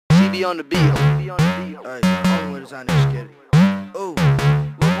be on the beat. Alright, only way to sign this shit. Ooh,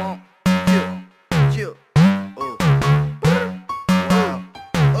 Lil Pump, chill, ooh, wow,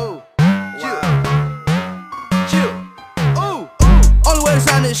 ooh, chill, ooh, only way to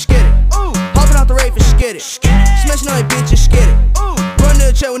sign this skid it. Ooh, hopping out the rave and skid it. Smashing on that bitch and skid it. Ooh, run to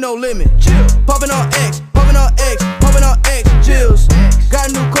the chair with no limit. Chill, popping on X, popping on X, popping on X, chills. Got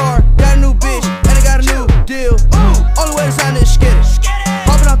a new car, got a new bitch, and I got a new deal. Ooh, only way to sign this skid it.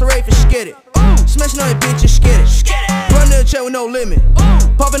 Hopping out the rave and skid it. Smashing on that bitch and skid it. Run to the chair with no limit.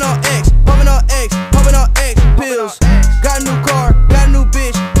 Popping on X, popping on X, popping on X pills. Got a new car, got a new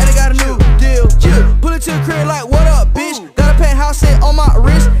bitch, and I got a new deal. Pull it to the crib like, what up, bitch? Got a penthouse set on my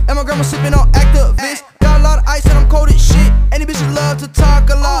wrist, and my grandma sipping on Activist. Got a lot of ice and I'm cold as shit. Any bitches love to talk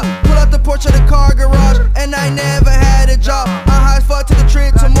a lot. Pull out the porch of the car garage, and I never had a job. I high as fuck, took a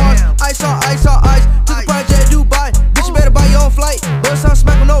trip to Mars. Ice on ice on ice. Took a project Dubai. Bitch, you better buy your own flight. But sound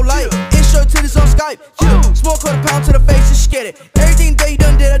smack with no light. Intro titties on Skype. Smoke quarter pound to the face and skid it. Everything that you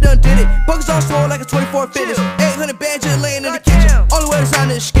done did, I done did it. Buckets on swole like a 24 fitness. 800 bands just laying in the kitchen. Only way to sign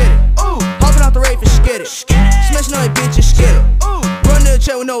this skid it. Hopping out the rave and skid it. Smashing on that bitch and skid it. Run to the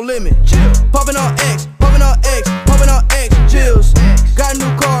chair with no limit. Popping on X, popping on X, popping on X, chills. Got a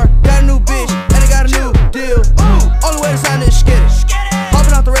new car, got a new bitch, and I got a new deal. Only way to sign this skid it.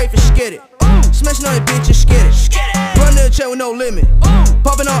 Hopping out the rave and skid it. Smashing on that bitch and skid it. Run to the chair with no limit.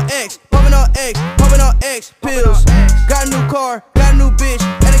 Popping on X, popping on X, popping on X pills. Got a new car, got a new bitch,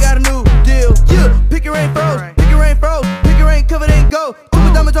 and I got a new deal. Pick your rain froze, pick your rain froze, pick your rain covered ain't go. Put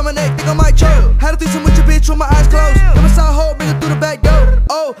my diamonds on my neck, think I might choke. Had a threesome with your bitch with my eyes closed. Got my side hole, bring it through the back door.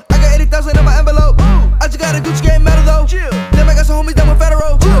 Oh, I got 80,000 in my envelope. I just got a Gucci game medal though. Damn, I got some homies down with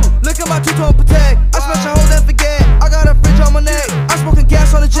federal. Look at my two-tone Patek. I smash a hole then forget. I got a fridge on my neck. I'm smoking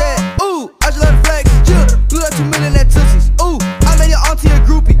gas on the jet. Ooh, I just let it flex. Blew that 2 million at Tootsies. Ooh, I made your auntie a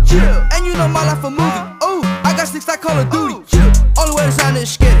groupie. And you know my life a movie. Ooh, I got sticks like Call of Duty. Only way to sign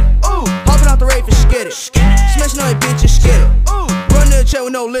this skid it. Ooh, hopping out the rave and skid it. Smashing on that bitch and skid it. Run to the chair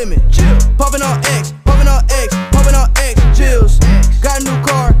with no limit. Popping on X, popping on X, popping on X, chills. Got a new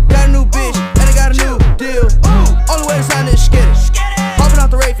car, got a new bitch, and I got a new deal. Only way to sign this skid it. Hopping out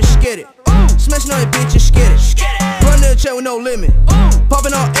the rave and skid it. Smashing on that bitch and skid it. Run to the chair with no limit.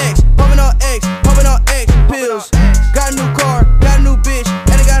 Popping on X, popping on X, popping on X pills. Got a new car, got a new bitch,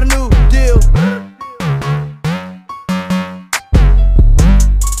 and I got a new deal.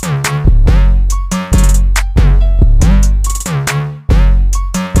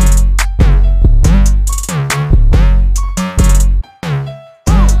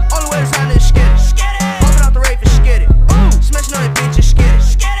 Only way to sign this